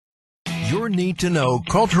your need-to-know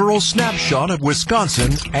cultural snapshot of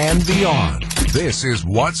Wisconsin and beyond. This is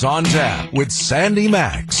What's on Tap with Sandy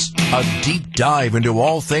Maxx. A deep dive into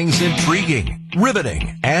all things intriguing,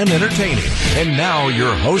 riveting, and entertaining. And now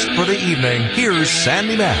your host for the evening, here's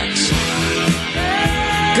Sandy Maxx.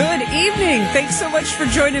 Good evening. Thanks so much for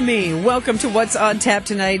joining me. Welcome to What's on Tap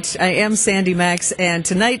tonight. I am Sandy Maxx, and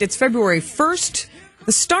tonight it's February 1st,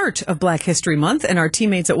 the start of Black History Month, and our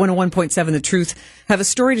teammates at 101.7 The Truth have a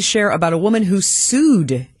story to share about a woman who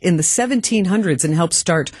sued in the 1700s and helped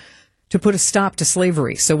start to put a stop to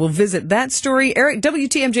slavery. So we'll visit that story.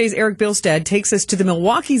 WTMJ's Erik Bilstad takes us to the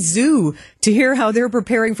Milwaukee Zoo to hear how they're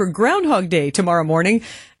preparing for Groundhog Day tomorrow morning,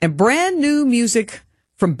 and brand new music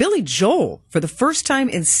from Billy Joel for the first time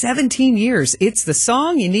in 17 years. It's the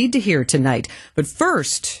song you need to hear tonight. But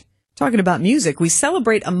first, talking about music, we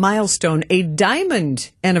celebrate a milestone, a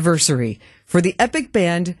diamond anniversary for the epic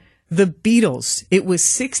band, the Beatles. It was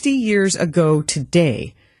 60 years ago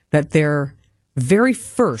today that their very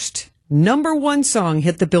first number one song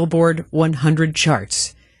hit the Billboard 100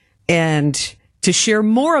 charts. And to share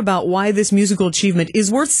more about why this musical achievement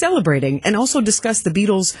is worth celebrating and also discuss the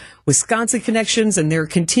Beatles' Wisconsin connections and their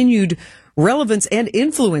continued relevance and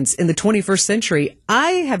influence in the 21st century,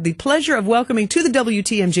 I have the pleasure of welcoming to the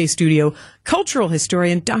WTMJ studio cultural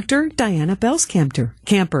historian Dr. Diana Belscamper.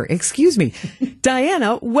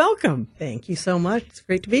 Diana, welcome. Thank you so much. It's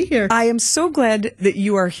great to be here. I am so glad that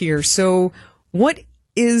you are here. So what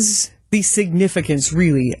is the significance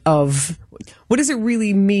really of, what does it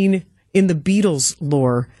really mean in the Beatles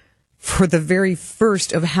lore for the very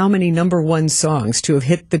first of how many number one songs to have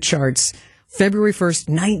hit the charts February 1st,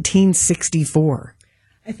 1964?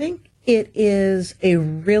 I think it is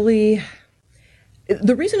the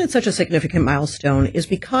reason it's such a significant milestone is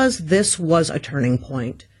because this was a turning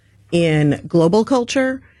point in global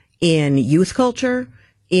culture, in youth culture,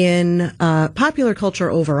 in popular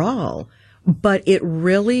culture overall. But it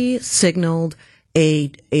really signaled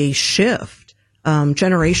a shift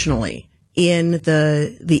generationally in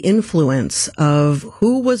the influence of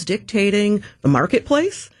who was dictating the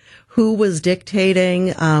marketplace, who was dictating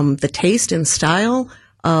the taste and style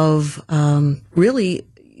of really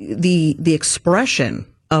the expression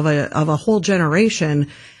of a whole generation.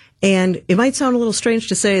 And it might sound a little strange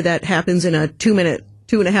to say that happens in a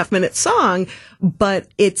 2.5-minute song, but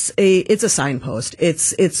it's a signpost.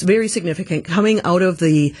 It's very significant coming out of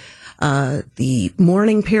the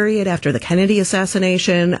mourning period after the Kennedy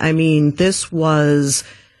assassination. I mean, this was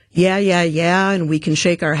yeah, and we can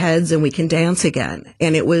shake our heads and we can dance again.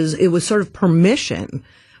 And it was sort of permission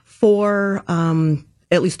for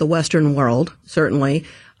at least the Western world, certainly,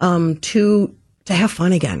 to have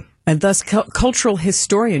fun again. And thus, cultural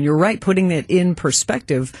historian, you're right, putting it in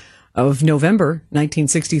perspective of November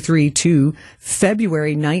 1963 to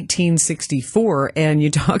February 1964. And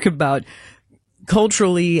you talk about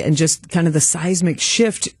culturally and just kind of the seismic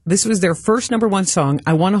shift. This was their first number one song,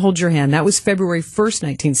 I Want to Hold Your Hand. That was February 1st,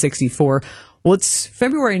 1964. Well, it's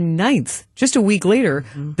February 9th, just a week later,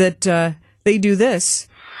 that they do this.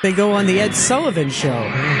 They go on the Ed Sullivan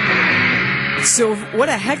Show. So what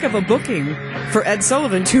a heck of a booking for Ed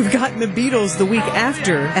Sullivan to have gotten the Beatles the week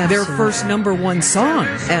after their first number one song.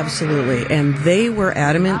 Absolutely. And they were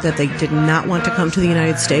adamant that they did not want to come to the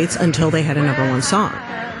United States until they had a number one song.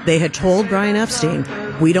 They had told Brian Epstein,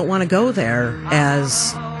 we don't want to go there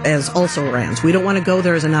as also-rans. We don't want to go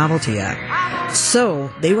there as a novelty act.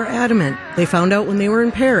 So they were adamant. They found out when they were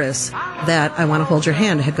in Paris that I Want to Hold Your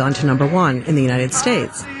Hand had gone to number one in the United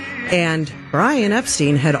States. And Brian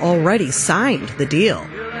Epstein had already signed the deal,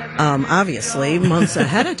 obviously, months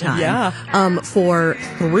ahead of time, for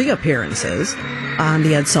 3 appearances on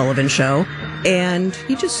the Ed Sullivan Show. And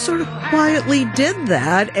he just sort of quietly did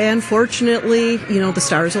that. And fortunately, the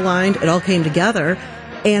stars aligned. It all came together.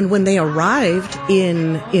 And when they arrived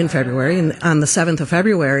in February, on the 7th of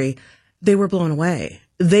February, they were blown away.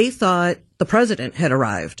 They thought the president had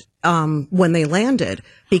arrived when they landed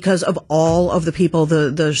because of all of the people,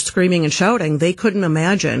 the screaming and shouting. They couldn't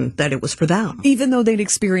imagine that it was for them. Even though they'd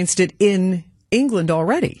experienced it in England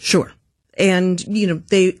already. Sure. And,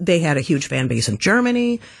 they had a huge fan base in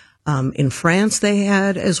Germany. In France they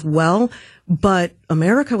had as well. But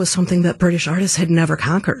America was something that British artists had never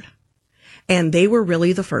conquered. And they were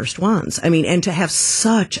really the first ones. I mean, and to have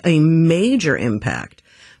such a major impact.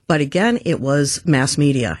 But again, it was mass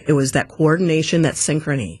media. It was that coordination, that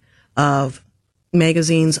synchrony of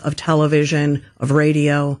magazines, of television, of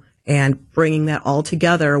radio, and bringing that all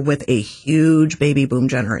together with a huge baby boom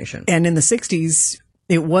generation. And in the 60s,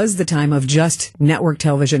 it was the time of just network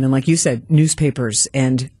television and, like you said, newspapers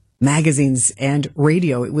and magazines and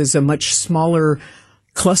radio. It was a much smaller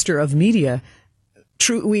cluster of media.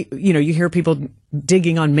 True, you hear people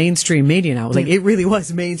digging on mainstream media now. Like, it really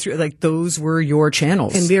was mainstream. Like, those were your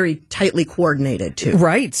channels. And very tightly coordinated, too.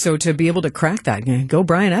 Right. So to be able to crack that, go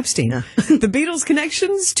Brian Epstein. Yeah. The Beatles'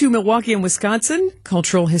 connections to Milwaukee and Wisconsin.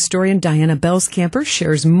 Cultural historian Diana Belscamper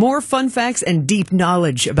shares more fun facts and deep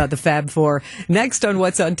knowledge about the Fab Four. Next on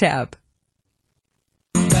What's on Tap.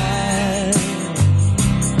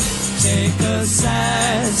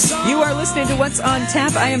 You are listening to What's on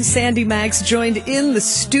Tap. I am Sandy Maxx, joined in the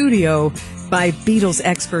studio by Beatles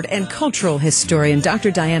expert and cultural historian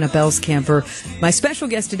Dr. Diana Belscamper, my special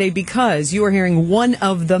guest today, because you are hearing one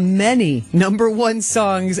of the many number one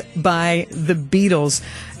songs by the Beatles.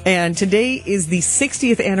 And today is the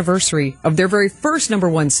 60th anniversary of their very first number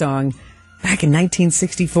one song back in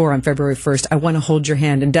 1964 on February 1st. I Want to Hold Your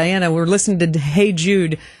Hand. And Diana, we're listening to Hey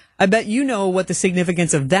Jude. I bet you know what the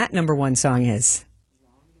significance of that number one song is.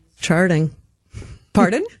 Charting.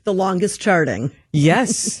 Pardon? The longest charting.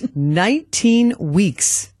 Yes. 19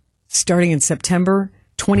 weeks, starting in September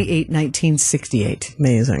 28, 1968.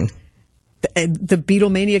 Amazing. The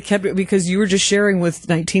Beatlemania kept it, because you were just sharing with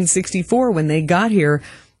 1964 when they got here.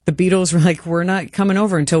 The Beatles were like, we're not coming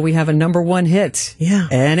over until we have a number one hit. Yeah.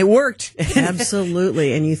 And it worked.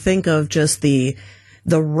 Absolutely. And you think of just the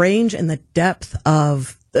range and the depth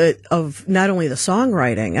of not only the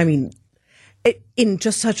songwriting, I mean, in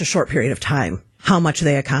just such a short period of time, how much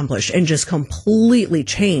they accomplished and just completely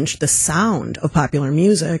changed the sound of popular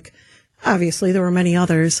music. Obviously, there were many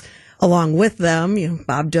others along with them,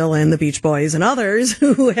 Bob Dylan, the Beach Boys, and others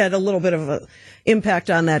who had a little bit of an impact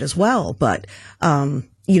on that as well. But,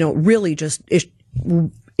 really just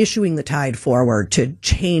issuing the tide forward to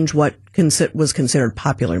change what was considered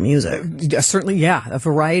popular music. Certainly, yeah. A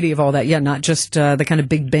variety of all that. Yeah, not just the kind of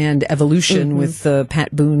big band evolution with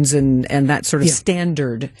Pat Boone's and that sort of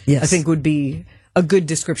standard, yes. I think would be a good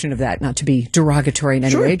description of that, not to be derogatory in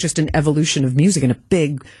any way, just an evolution of music and a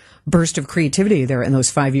big burst of creativity there in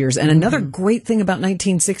those 5 years. And another great thing about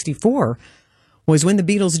 1964 was when the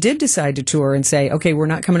Beatles did decide to tour and say, okay, we're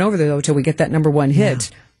not coming over there though till we get that number one hit.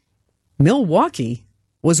 Yeah. Milwaukee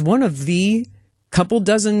was one of the couple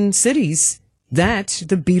dozen cities that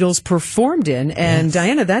the Beatles performed in. And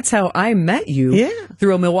Diana, that's how I met you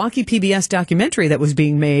through a Milwaukee PBS documentary that was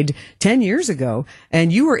being made 10 years ago.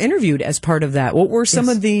 And you were interviewed as part of that. What were some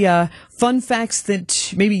of the fun facts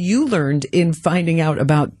that maybe you learned in finding out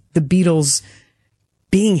about the Beatles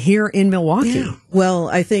being here in Milwaukee? Yeah. Well,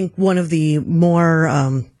 I think one of the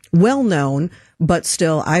more well-known, but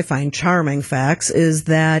still I find charming facts is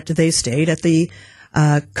that they stayed at the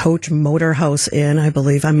Coach Motor House Inn, I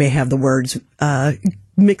believe. I may have the words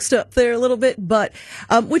mixed up there a little bit, but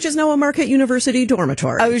which is now a Marquette University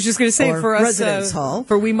dormitory. I was just going to say, for us, residence hall.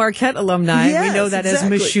 For we Marquette alumni, we know that as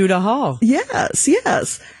Mashuda Hall. Yes,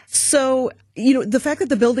 yes. So, the fact that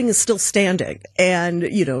the building is still standing and,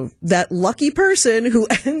 that lucky person who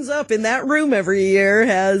ends up in that room every year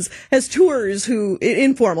has tours,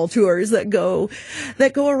 informal tours that go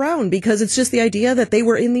around, because it's just the idea that they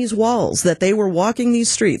were in these walls, that they were walking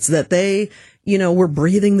these streets, that they, were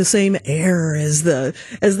breathing the same air as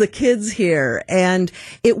the kids here. And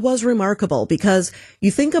it was remarkable, because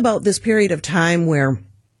you think about this period of time where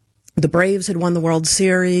the Braves had won the World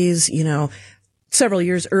Series, several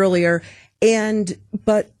years earlier,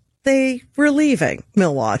 but they were leaving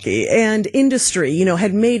Milwaukee, and industry,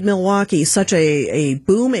 had made Milwaukee such a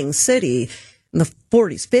booming city in the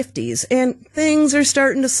 40s, 50s, and things are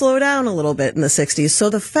starting to slow down a little bit in the 60s. So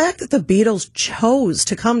the fact that the Beatles chose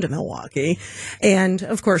to come to Milwaukee, and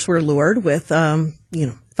of course we're lured with,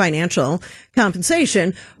 financial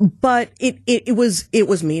compensation, but it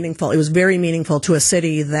was meaningful. It was very meaningful to a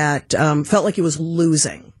city that, felt like it was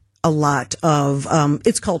losing a lot of,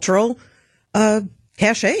 its cultural,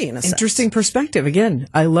 cachet in a sense. Interesting perspective. Again,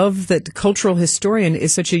 I love that cultural historian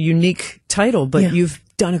is such a unique title, but you've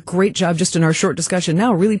done a great job just in our short discussion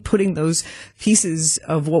now, really putting those pieces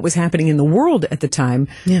of what was happening in the world at the time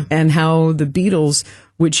and how the Beatles,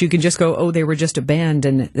 which you can just go, oh, they were just a band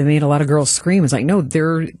and they made a lot of girls scream. It's like, no,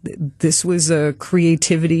 this was a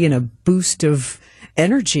creativity and a boost of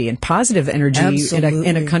energy and positive energy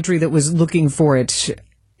in a country that was looking for it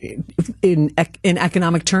in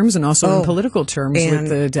economic terms and also in political terms with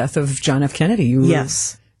the death of John F. Kennedy. You were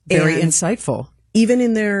very insightful. Even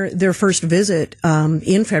in their first visit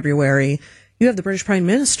in February, you have the British Prime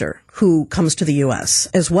Minister who comes to the U.S.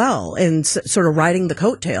 as well and sort of riding the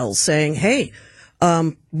coattails saying, hey,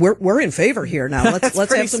 we're in favor here now.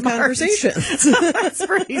 Let's have some conversations. That's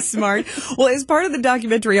pretty smart. Well, as part of the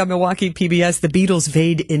documentary on Milwaukee PBS, The Beatles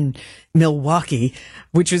Vade in Milwaukee,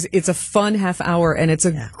 it's a fun half hour, and it's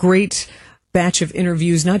a great batch of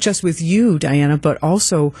interviews, not just with you, Diana, but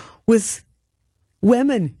also with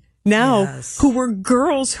women now who were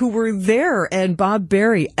girls who were there, and Bob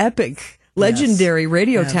Berry, epic, legendary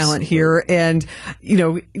radio talent here. And, you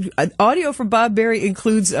know, audio from Bob Berry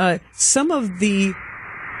includes some of the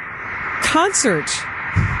concert,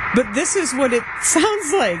 but this is what it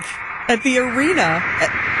sounds like at the arena.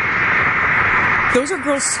 Those are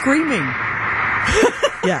girls screaming.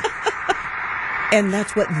 Yeah. And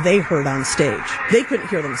that's what they heard on stage. They couldn't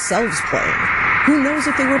hear themselves playing. Who knows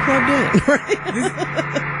if they were plugged in,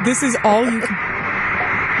 right? This is all you can...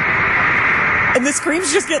 And the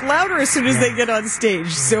screams just get louder as soon as they get on stage.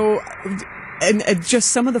 So, and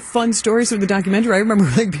just some of the fun stories from the documentary. I remember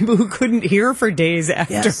like people who couldn't hear for days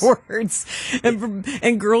afterwards,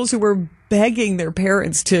 and girls who were begging their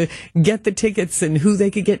parents to get the tickets and who they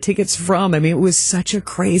could get tickets from. I mean, it was such a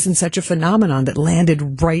craze and such a phenomenon that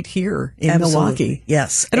landed right here in Milwaukee.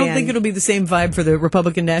 Yes. I don't think it'll be the same vibe for the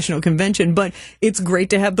Republican National Convention, but it's great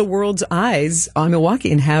to have the world's eyes on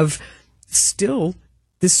Milwaukee and have still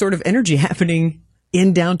this sort of energy happening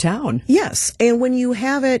in downtown. Yes. And when you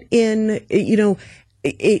have it in, you know,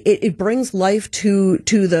 it brings life to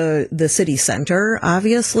the city center,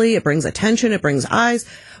 obviously. It brings attention, it brings eyes,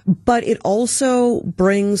 but it also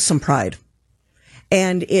brings some pride.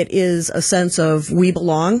 And it is a sense of we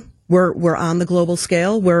belong. We're on the global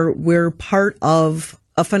scale. We're part of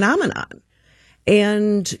a phenomenon.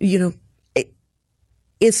 And, you know,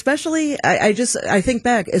 especially, I think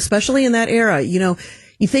back, especially in that era, you know,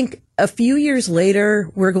 you think a few years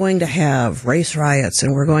later, we're going to have race riots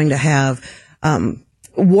and we're going to have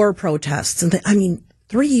war protests. And I mean,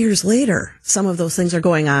 3 years later, some of those things are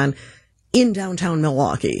going on in downtown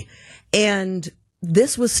Milwaukee. And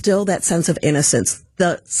this was still that sense of innocence.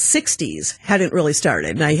 The 60s hadn't really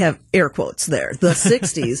started. And I have air quotes there. The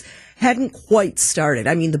 60s hadn't quite started.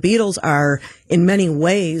 I mean, the Beatles are in many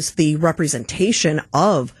ways the representation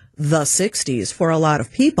of the 60s for a lot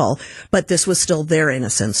of people, but this was still their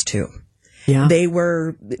innocence too. Yeah.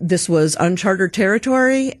 This was uncharted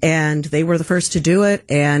territory, and they were the first to do it.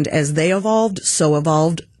 And as they evolved, so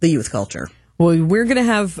evolved the youth culture. Well, we're going to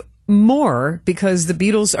have more because the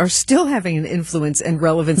Beatles are still having an influence and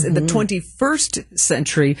relevance in the 21st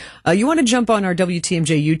century. You want to jump on our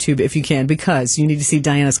WTMJ YouTube if you can, because you need to see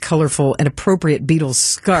Diana's colorful and appropriate Beatles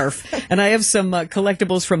scarf. And I have some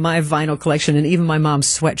collectibles from my vinyl collection and even my mom's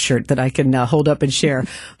sweatshirt that I can hold up and share.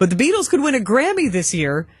 But the Beatles could win a Grammy this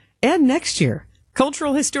year and next year.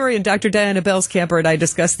 Cultural historian Dr. Diana Belscamper and I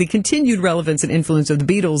discuss the continued relevance and influence of the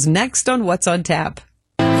Beatles next on What's on Tap.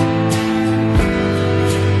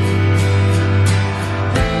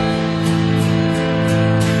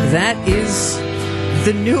 That is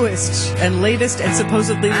the newest and latest and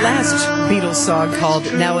supposedly last Beatles song called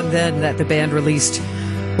Now and Then that the band released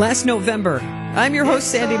last November. I'm your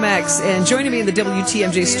host, Sandy Maxx, and joining me in the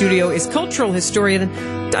WTMJ studio is cultural historian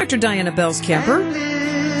Dr. Diana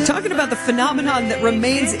Belscamper, talking about the phenomenon that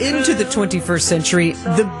remains into the 21st century,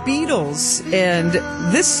 the Beatles. And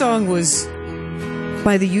this song was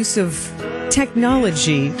by the use of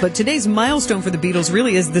technology, but today's milestone for the Beatles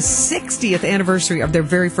really is the 60th anniversary of their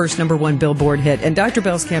very first #1 Billboard hit. And Dr.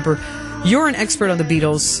 Belscamper, you're an expert on the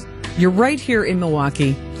Beatles. You're right here in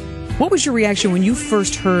Milwaukee. What was your reaction when you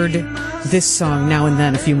first heard this song, Now and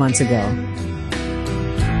Then, a few months ago?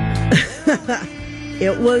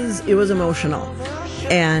 It was emotional.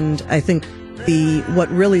 And I think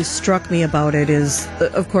what really struck me about it is,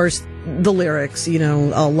 of course, the lyrics, you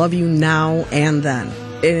know, I'll love you now and then.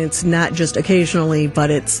 And it's not just occasionally,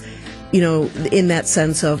 but it's, you know, in that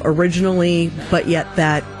sense of originally, but yet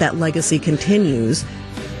that legacy continues.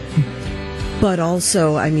 But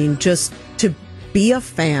also, I mean, just to be a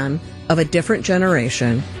fan of a different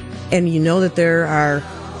generation, and you know that there are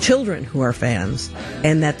children who are fans,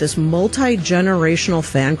 and that this multi-generational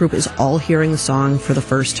fan group is all hearing the song for the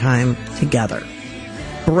first time together.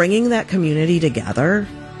 Bringing that community together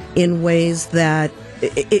in ways that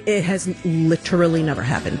it has literally never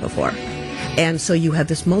happened before. And so you have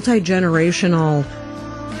this multi-generational,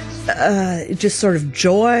 just sort of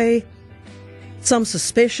joy, some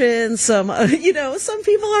suspicion, some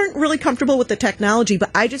people aren't really comfortable with the technology, but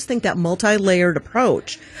I just think that multi-layered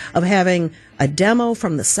approach of having a demo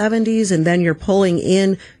from the 70s and then you're pulling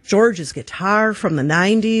in George's guitar from the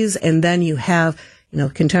 90s, and then you have, you know,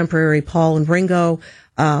 contemporary Paul and Ringo,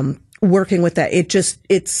 working with that.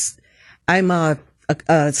 I'm a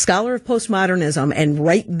scholar of postmodernism, and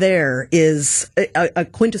right there is a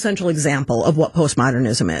quintessential example of what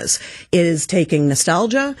postmodernism is. It is taking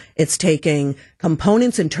nostalgia, it's taking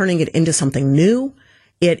components and turning it into something new.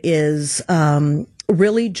 It is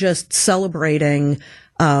really just celebrating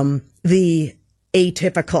the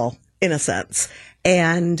atypical in a sense.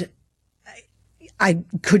 And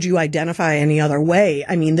could you identify any other way?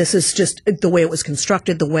 I mean, this is just the way it was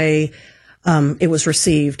constructed, the way it was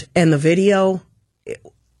received, and the video,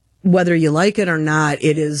 whether you like it or not,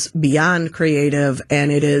 it is beyond creative,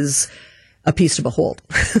 and it is a piece to behold.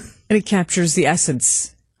 And it captures the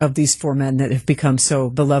essence of these four men that have become so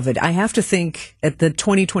beloved. I have to think at the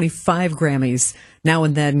 2025 Grammys, Now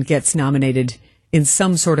and Then gets nominated in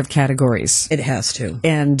some sort of categories. It has to.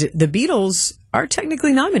 And the Beatles are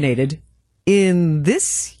technically nominated in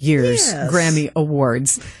this year's Grammy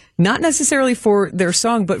Awards. Not necessarily for their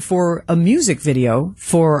song, but for a music video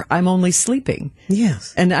for I'm Only Sleeping.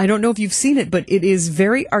 Yes. And I don't know if you've seen it, but it is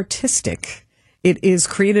very artistic. It is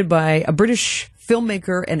created by a British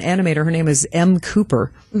filmmaker and animator. Her name is M.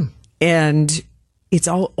 Cooper. And it's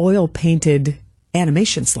all oil-painted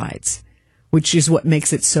animation slides, which is what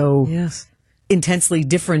makes it so intensely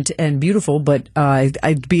different and beautiful. But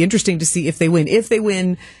I'd be interesting to see if they win. If they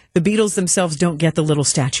win, the Beatles themselves don't get the little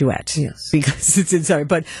statuette. Yes. Because it's inside.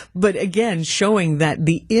 But again, showing that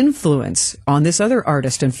the influence on this other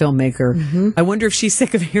artist and filmmaker, I wonder if she's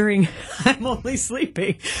sick of hearing I'm Only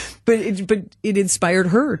Sleeping. But it inspired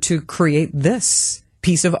her to create this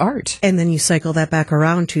piece of art. And then you cycle that back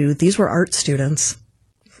around to these were art students.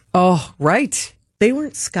 Oh, right. They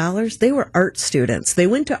weren't scholars. They were art students. They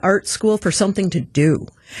went to art school for something to do.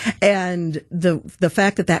 And the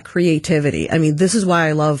fact that creativity, I mean, this is why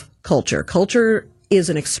I love culture. Culture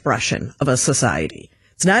is an expression of a society.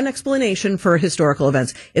 It's not an explanation for historical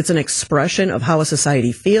events. It's an expression of how a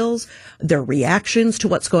society feels, their reactions to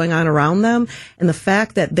what's going on around them, and the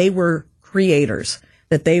fact that they were creators,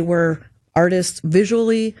 that they were artists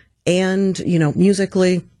visually and,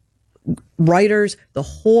 musically, writers, the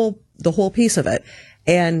whole piece of it.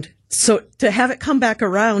 And so to have it come back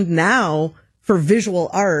around now for visual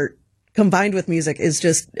art combined with music is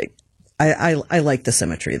just, I like the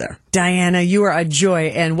symmetry there. Diana, you are a joy,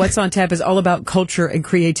 and What's on Tap is all about culture and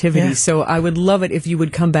creativity. Yeah. So I would love it if you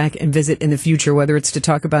would come back and visit in the future, whether it's to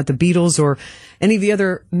talk about the Beatles or any of the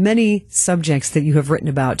other many subjects that you have written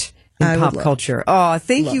about in pop culture. Oh,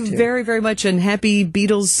 thank you very, very much, and happy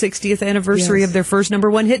Beatles 60th anniversary of their first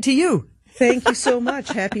 #1 hit to you. Thank you so much.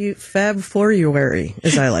 Happy Feb-Foruary,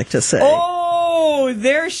 as I like to say. Oh,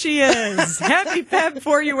 there she is. Happy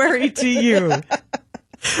Feb-Foruary to you.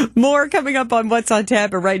 More coming up on What's on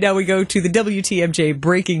Tap, but right now we go to the WTMJ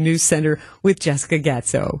Breaking News Center with Jessica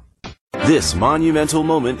Gatso. This monumental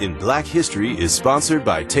moment in Black history is sponsored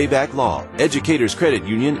by Tayback Law, Educators Credit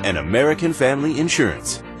Union, and American Family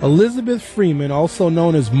Insurance. Elizabeth Freeman, also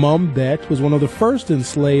known as Mum Bet, was one of the first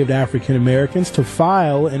enslaved African Americans to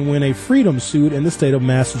file and win a freedom suit in the state of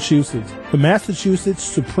Massachusetts. The Massachusetts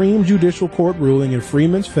Supreme Judicial Court ruling in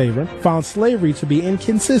Freeman's favor found slavery to be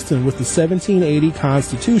inconsistent with the 1780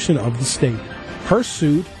 Constitution of the state. Her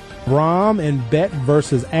suit, Brom and Bet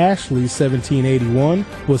versus Ashley 1781,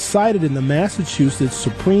 was cited in the Massachusetts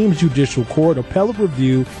Supreme Judicial Court appellate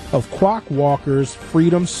review of Quock Walker's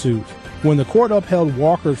freedom suit. When the court upheld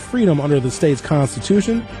Walker's freedom under the state's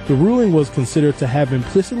constitution, the ruling was considered to have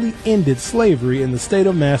implicitly ended slavery in the state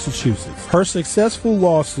of Massachusetts. Her successful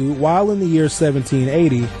lawsuit, while in the year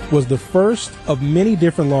 1780, was the first of many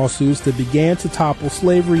different lawsuits that began to topple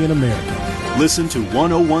slavery in America. Listen to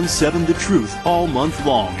 1017 The Truth all month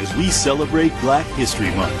long as we celebrate Black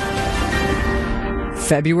History Month.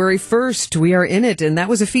 February 1st, we are in it, and that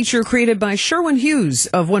was a feature created by Sherwin Hughes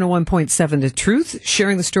of 101.7 The Truth,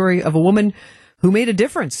 sharing the story of a woman who made a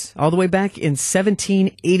difference all the way back in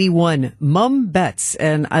 1781, Mum Betts.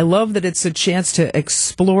 And I love that it's a chance to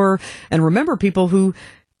explore and remember people who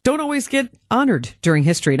don't always get honored during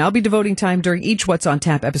history. And I'll be devoting time during each What's on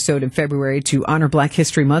Tap episode in February to honor Black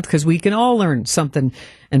History Month, because we can all learn something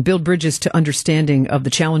and build bridges to understanding of the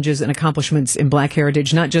challenges and accomplishments in Black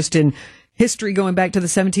heritage, not just in history going back to the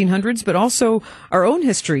 1700s, but also our own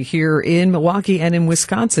history here in Milwaukee and in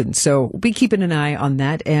Wisconsin. So we'll be keeping an eye on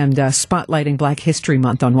that and spotlighting Black History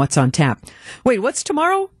Month on What's on Tap. Wait, what's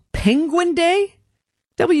tomorrow? Penguin Day?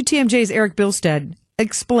 WTMJ's Erik Bilstad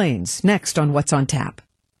explains next on What's on Tap.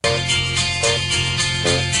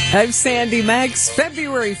 I'm Sandy Maxx.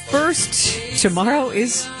 February 1st. Tomorrow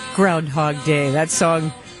is Groundhog Day. That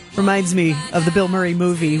song reminds me of the Bill Murray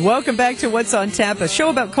movie. Welcome back to What's on Tap, a show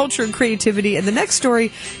about culture and creativity. And the next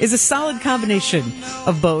story is a solid combination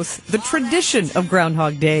of both the tradition of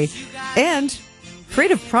Groundhog Day and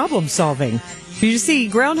creative problem solving. You see,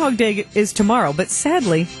 Groundhog Day is tomorrow, but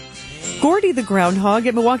sadly, Gordy the Groundhog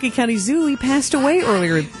at Milwaukee County Zoo, he passed away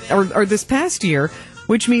earlier, or this past year,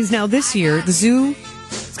 which means now this year, the zoo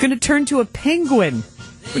is going to turn to a penguin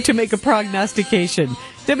to make a prognostication.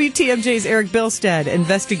 WTMJ's Erik Bilstad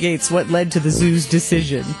investigates what led to the zoo's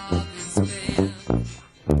decision.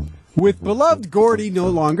 With beloved Gordy no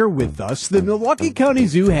longer with us, the Milwaukee County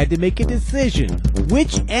Zoo had to make a decision.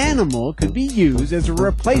 Which animal could be used as a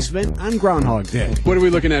replacement on Groundhog Day? What are we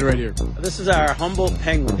looking at right here? This is our Humboldt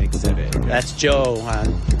penguin exhibit. That's Joe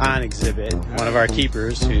on exhibit, one of our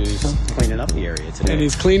keepers who's cleaning up the area today. And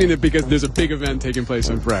he's cleaning it because there's a big event taking place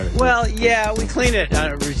on Friday. Well, yeah, we clean it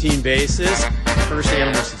on a routine basis. First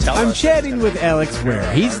animals to tell us. I'm chatting with Alex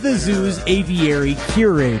Ware. He's the zoo's aviary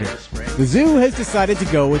curator. The zoo has decided to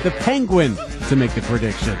go with a penguin to make the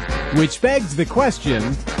prediction, which begs the question,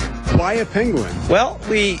 Why a penguin? Well,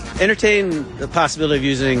 we entertain the possibility of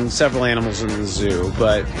using several animals in the zoo,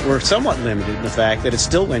 but we're somewhat limited in the fact that it's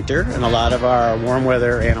still winter and a lot of our warm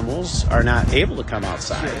weather animals are not able to come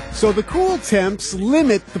outside. So the cool temps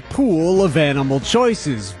limit the pool of animal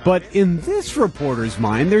choices, but in this reporter's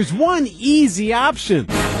mind, there's one easy option.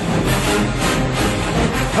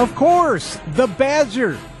 Of course, the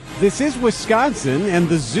badger. This is Wisconsin, and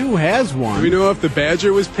the zoo has one. Do we know if the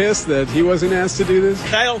badger was pissed that he wasn't asked to do this?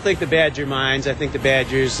 I don't think the badger minds. I think the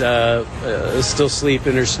badger's still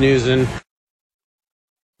sleeping or snoozing.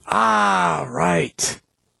 Ah, right.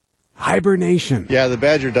 Hibernation. Yeah, the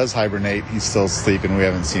badger does hibernate. He's still sleeping. We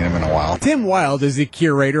haven't seen him in a while. Tim Wild is the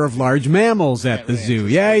curator of large mammals at the zoo.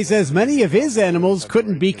 Yeah, he says many of his animals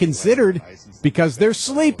couldn't be considered because they're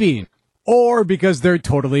sleeping. Or because they're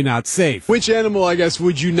totally not safe. Which animal, I guess,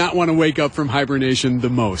 would you not want to wake up from hibernation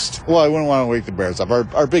the most? Well, I wouldn't want to wake the bears up.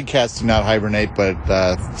 Our big cats do not hibernate, but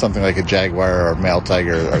something like a jaguar or a male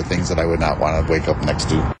tiger are things that I would not want to wake up next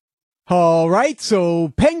to. All right,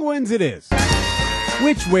 so penguins it is.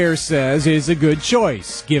 Which Ware says is a good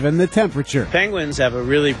choice, given the temperature. Penguins have a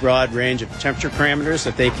really broad range of temperature parameters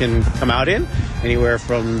that they can come out in, anywhere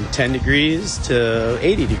from 10 degrees to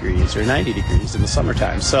 80 degrees or 90 degrees in the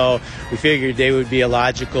summertime. So we figured they would be a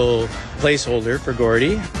logical placeholder for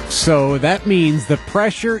Gordy. So that means the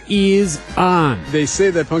pressure is on. They say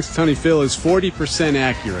that Punxsutawney Phil is 40%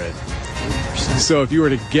 accurate. So if you were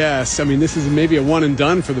to guess, I mean, this is maybe a one and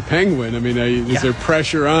done for the penguin. I mean, is there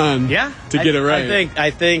pressure on to get it right?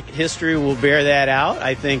 I think history will bear that out.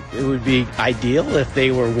 I think it would be ideal if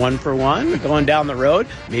they were one for one going down the road.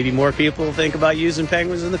 Maybe more people will think about using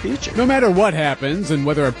penguins in the future. No matter what happens and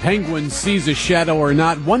whether a penguin sees a shadow or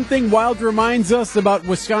not, one thing Wild reminds us about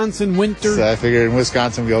Wisconsin winter. So I figured in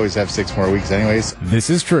Wisconsin we always have 6 more weeks anyways. This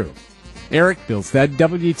is true. Erik Bilstad,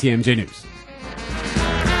 WTMJ News.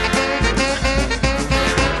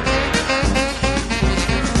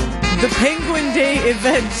 The Penguin Day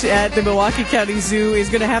event at the Milwaukee County Zoo is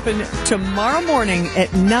going to happen tomorrow morning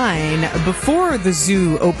at 9 before the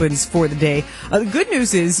zoo opens for the day. The good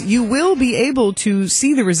news is you will be able to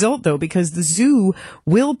see the result, though, because the zoo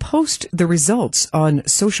will post the results on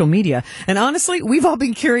social media. And honestly, we've all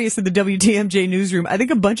been curious in the WTMJ newsroom. I think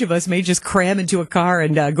a bunch of us may just cram into a car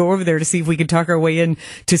and go over there to see if we can talk our way in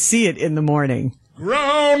to see it in the morning.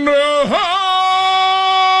 Groundhog!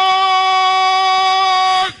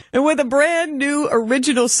 And with a brand new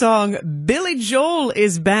original song, Billy Joel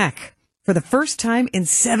is back for the first time in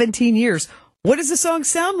 17 years. What does the song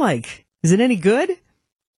sound like? Is it any good?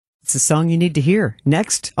 It's a song you need to hear.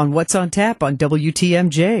 Next on What's on Tap on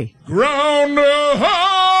WTMJ. Groundhog!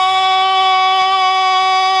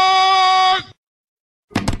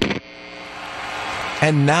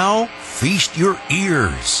 And now, feast your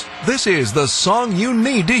ears. This is the song you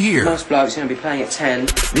need to hear. Most blokes are going to be playing at 10.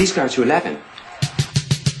 These go to 11.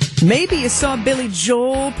 Maybe you saw Billy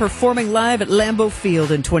Joel performing live at Lambeau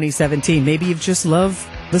Field in 2017. Maybe you've just loved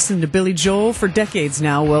listening to Billy Joel for decades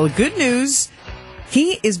now. Well, good news.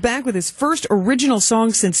 He is back with his first original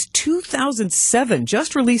song since 2007,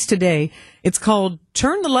 just released today. It's called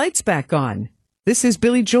Turn the Lights Back On. This is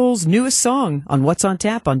Billy Joel's newest song on What's on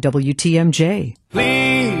Tap on WTMJ.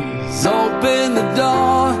 Please open the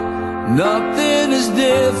door. Nothing is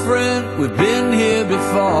different. We've been here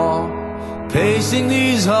before. Pacing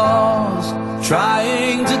these halls,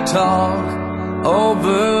 trying to talk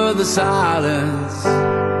over the silence.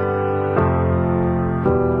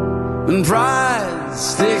 And pride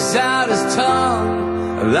sticks out his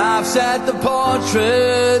tongue, laughs at the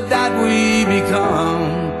portrait that we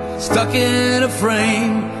become. Stuck in a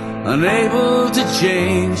frame, unable to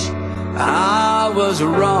change. I was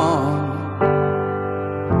wrong.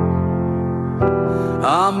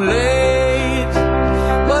 I'm late,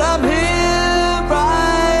 but I'm here.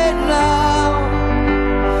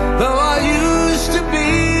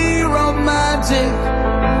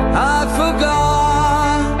 I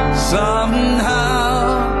forgot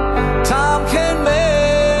somehow. Time can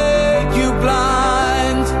make you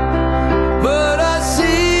blind, but I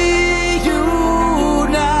see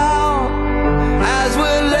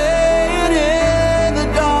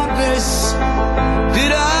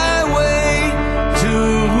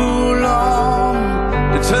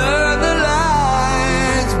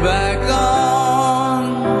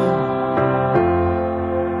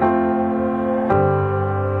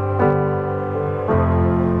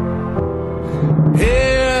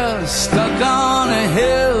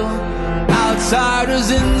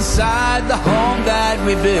inside the home that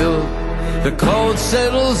we built. The cold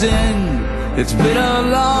settles in. It's been a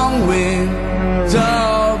long winter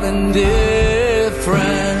of indifference.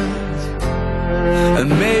 And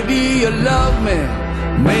maybe you love me,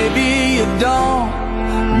 maybe you don't.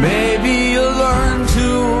 Maybe you'll learn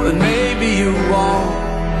to, and maybe you won't.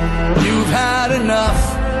 You've had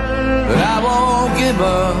enough, but I won't give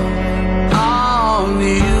up on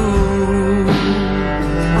you.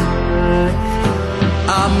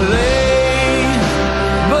 I'm late,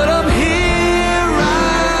 but I'm here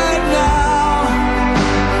right now,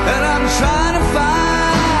 and I'm trying to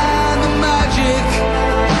find the magic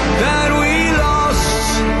that we lost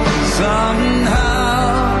somehow.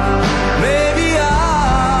 Maybe I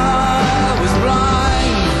was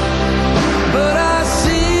blind, but I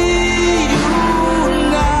see you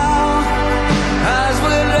now as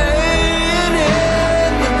we're laying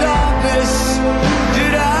in the darkness.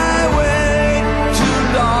 Did I wait too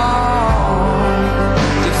long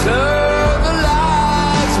to turn the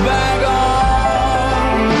lights back on?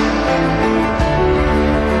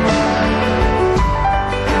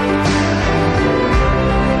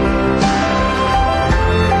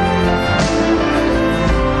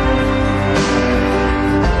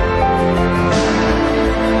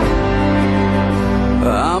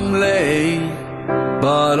 I'm late,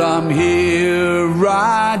 but I'm here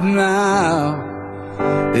right now.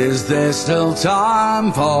 Is there still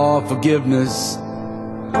time for forgiveness?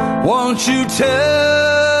 Won't you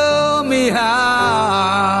tell me how?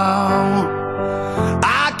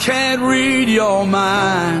 I can't read your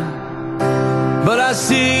mind, but I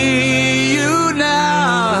see you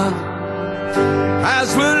now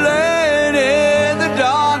as we're laying in the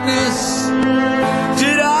darkness.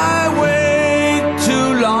 Did I wait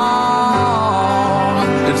too long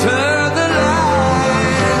to turn the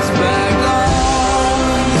lights back on?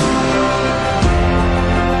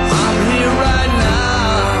 I'm here right now.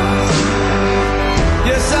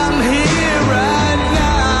 Yes, I'm here right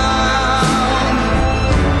now,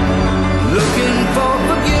 looking for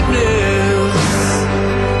forgiveness.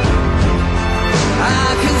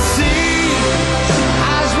 I can see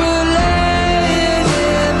as we're laying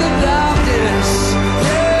in the darkness.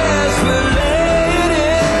 Yes, we're laying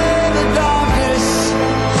in the darkness.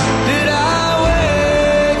 Did I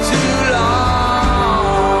wait too long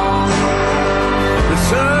to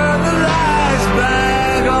turn the lights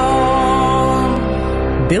back on?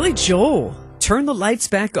 Billy Joel, Turn the Lights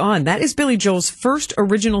Back On. That is Billy Joel's first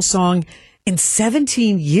original song in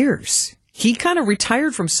 17 years. He kind of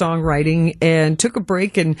retired from songwriting and took a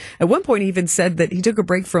break, and at one point he even said that he took a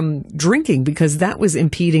break from drinking because that was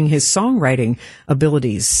impeding his songwriting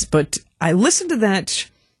abilities. But I listened to that,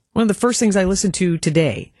 one of the first things I listened to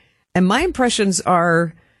today, and my impressions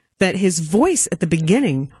are that his voice at the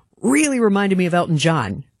beginning really reminded me of Elton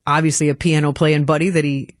John, obviously a piano playing buddy that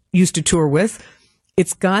he used to tour with.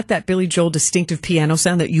 It's got that Billy Joel distinctive piano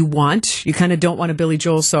sound that you want. You kind of don't want a Billy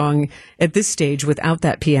Joel song at this stage without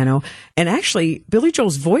that piano. And actually, Billy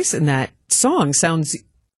Joel's voice in that song sounds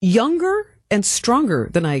younger and stronger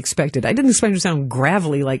than I expected. I didn't expect it to sound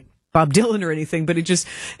gravelly like Bob Dylan or anything, but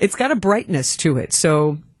it's got a brightness to it.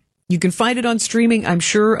 So you can find it on streaming, I'm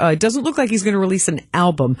sure. It doesn't look like he's going to release an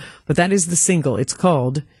album, but that is the single. It's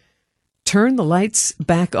called Turn the Lights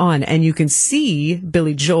Back On, and you can see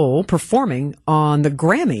Billy Joel performing on the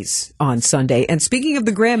Grammys on Sunday. And speaking of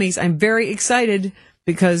the Grammys, I'm very excited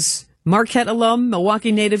because Marquette alum,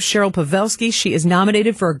 Milwaukee native Cheryl Pavelski, she is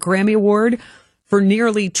nominated for a Grammy Award for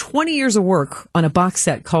nearly 20 years of work on a box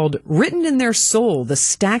set called Written in Their Soul, the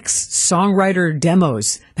Stax songwriter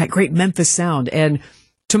demos, that great Memphis sound. And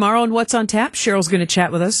tomorrow on What's on Tap, Cheryl's going to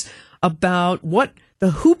chat with us about what the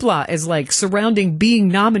hoopla is like surrounding being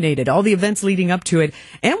nominated, all the events leading up to it,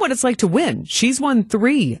 and what it's like to win. She's won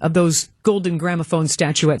 3 of those Golden Gramophone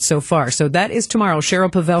statuettes so far. So that is tomorrow. Cheryl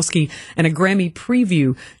Pavelski and a Grammy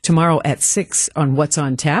preview tomorrow at 6 on What's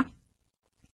on Tap.